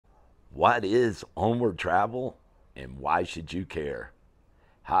What is Onward travel and why should you care?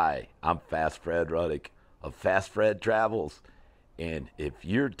 Hi, I'm Fast Fred Ruddick of Fast Fred Travels. And if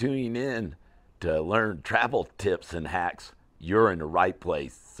you're tuning in to learn travel tips and hacks, you're in the right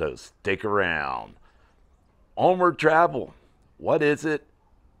place. So stick around. Onward travel, what is it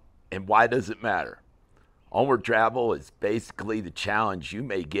and why does it matter? Onward travel is basically the challenge you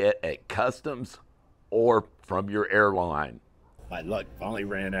may get at customs or from your airline. My luck finally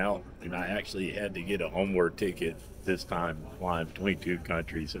ran out, and I actually had to get a homeward ticket this time, flying between two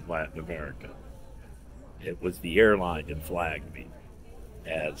countries in Latin America. It was the airline that flagged me,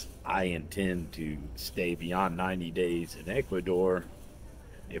 as I intend to stay beyond 90 days in Ecuador.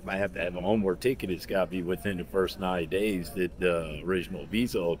 If I have to have a homeward ticket, it's got to be within the first 90 days that the original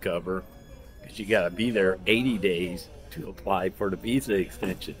visa will cover, because you got to be there 80 days to apply for the visa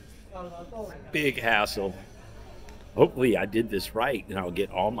extension. Big hassle. Hopefully I did this right and I'll get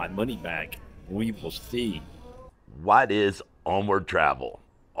all my money back. We will see. What is onward travel?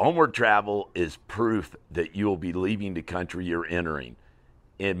 Onward travel is proof that you will be leaving the country you're entering.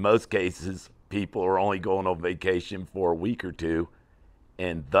 In most cases, people are only going on vacation for a week or two,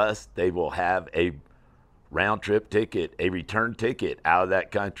 and thus they will have a round trip ticket, a return ticket out of that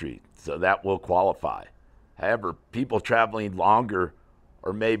country. So that will qualify. However, people traveling longer,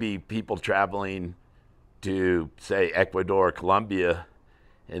 or maybe people traveling to, say, Ecuador or Colombia,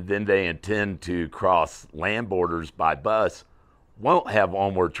 and then they intend to cross land borders by bus, won't have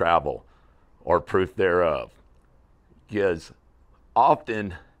onward travel or proof thereof. Because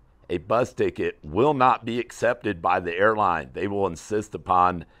often a bus ticket will not be accepted by the airline. They will insist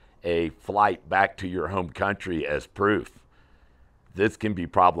upon a flight back to your home country as proof. This can be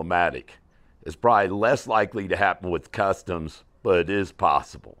problematic. It's probably less likely to happen with customs, but it is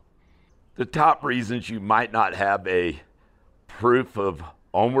possible. The top reasons you might not have a proof of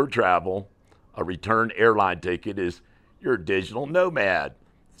onward travel, a return airline ticket, is you're a digital nomad.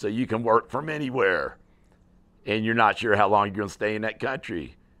 So you can work from anywhere and you're not sure how long you're going to stay in that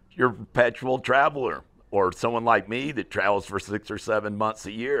country. You're a perpetual traveler, or someone like me that travels for 6 or 7 months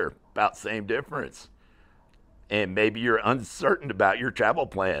a year, about the same difference. And maybe you're uncertain about your travel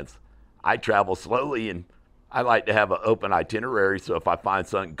plans. I travel slowly and I like to have an open itinerary, so if I find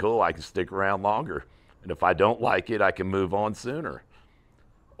something cool, I can stick around longer. And if I don't like it, I can move on sooner.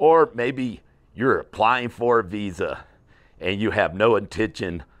 Or maybe you're applying for a visa and you have no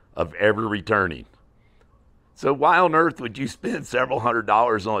intention of ever returning. So why on earth would you spend several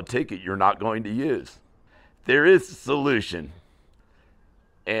 $100s on a ticket you're not going to use? There is a solution,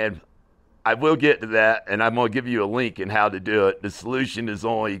 and I will get to that, and I'm going to give you a link in how to do it. The solution is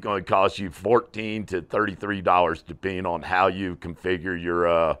only going to cost you $14 to $33, depending on how you configure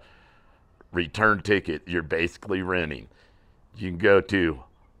your return ticket you're basically renting. You can go to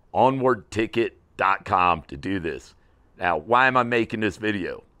onwardticket.com to do this. Now, why am I making this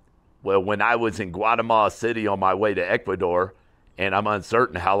video? Well, when I was in Guatemala City on my way to Ecuador, and I'm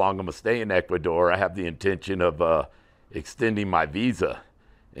uncertain how long I'm going to stay in Ecuador, I have the intention of extending my visa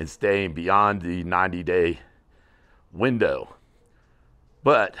and staying beyond the 90-day window.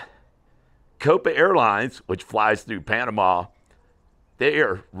 But Copa Airlines, which flies through Panama, they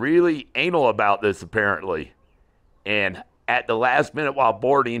are really anal about this apparently. And at the last minute while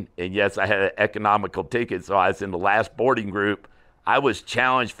boarding, and yes, I had an economical ticket, so I was in the last boarding group, I was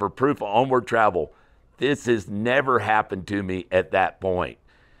challenged for proof of onward travel. This has never happened to me at that point.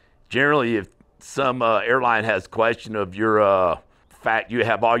 Generally, if some airline has question of your fact you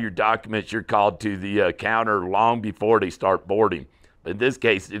have all your documents, you're called to the counter long before they start boarding. But in this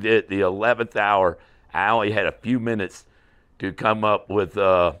case, at the 11th hour, I only had a few minutes to come up with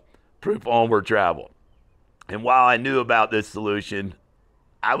proof of onward travel. And while I knew about this solution,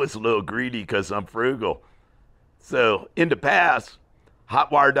 I was a little greedy because I'm frugal. So in the past,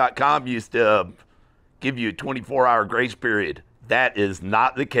 hotwire.com used to give you a 24-hour grace period. That is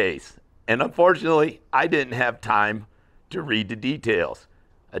not the case. And unfortunately, I didn't have time to read the details.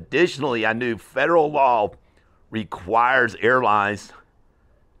 Additionally, I knew federal law requires airlines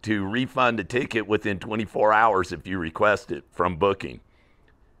to refund the ticket within 24 hours if you request it from booking.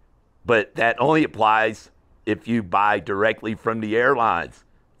 But that only applies if you buy directly from the airlines.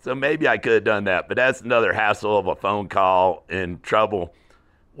 So maybe I could have done that, but that's another hassle of a phone call and trouble,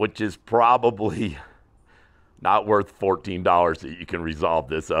 which is probably not worth $14 that you can resolve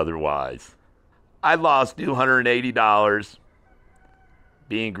this otherwise. I lost $280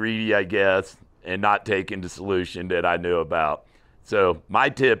 being greedy, I guess, and not taking the solution that I knew about. So my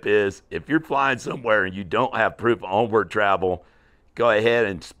tip is, if you're flying somewhere and you don't have proof of onward travel, go ahead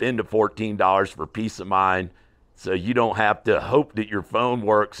and spend the $14 for peace of mind. so you don't have to hope that your phone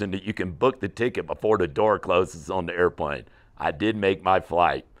works and that you can book the ticket before the door closes on the airplane. I did make my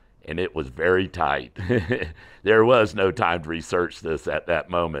flight, and it was very tight. There was no time to research this at that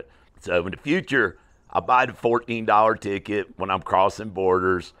moment. So in the future, I'll buy the $14 ticket when I'm crossing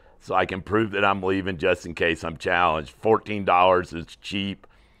borders so I can prove that I'm leaving just in case I'm challenged. $14 is cheap.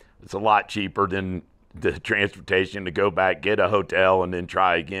 It's a lot cheaper than the transportation to go back, get a hotel, and then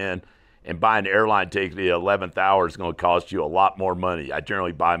try again. And buying an airline ticket at the 11th hour is going to cost you a lot more money. I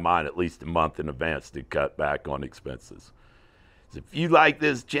generally buy mine at least a month in advance to cut back on expenses. So if you like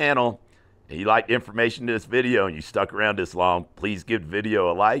this channel and you like the information in this video and you stuck around this long, please give the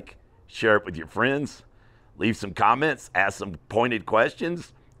video a like, share it with your friends, leave some comments, ask some pointed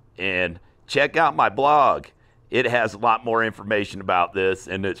questions, and check out my blog. It has a lot more information about this,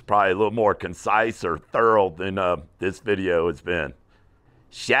 and it's probably a little more concise or thorough than this video has been.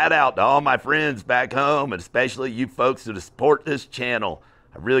 Shout out to all my friends back home, and especially you folks that support this channel.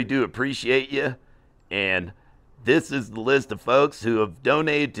 I really do appreciate you. And this is the list of folks who have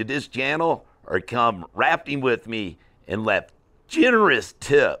donated to this channel or come rafting with me and left generous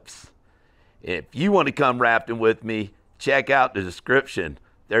tips. If you want to come rafting with me, check out the description.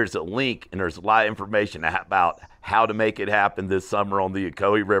 There's a link, and there's a lot of information about how to make it happen this summer on the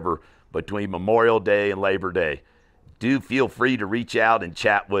Ocoee River between Memorial Day and Labor Day. Do feel free to reach out and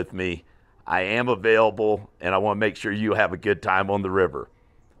chat with me. I am available, and I want to make sure you have a good time on the river.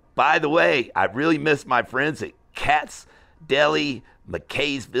 By the way, I really miss my friends at Cat's Deli,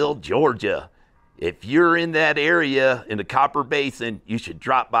 McKaysville, Georgia. If you're in that area in the Copper Basin, you should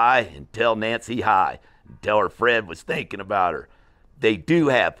drop by and tell Nancy hi and tell her Fred was thinking about her. They do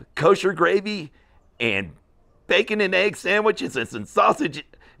have kosher gravy and bacon and egg sandwiches and some sausage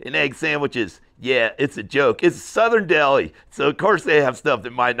and egg sandwiches. Yeah, it's a joke. It's a Southern deli, so of course they have stuff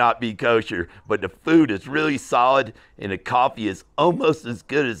that might not be kosher, but the food is really solid, and the coffee is almost as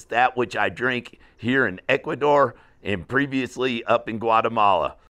good as that which I drink here in Ecuador and previously up in Guatemala.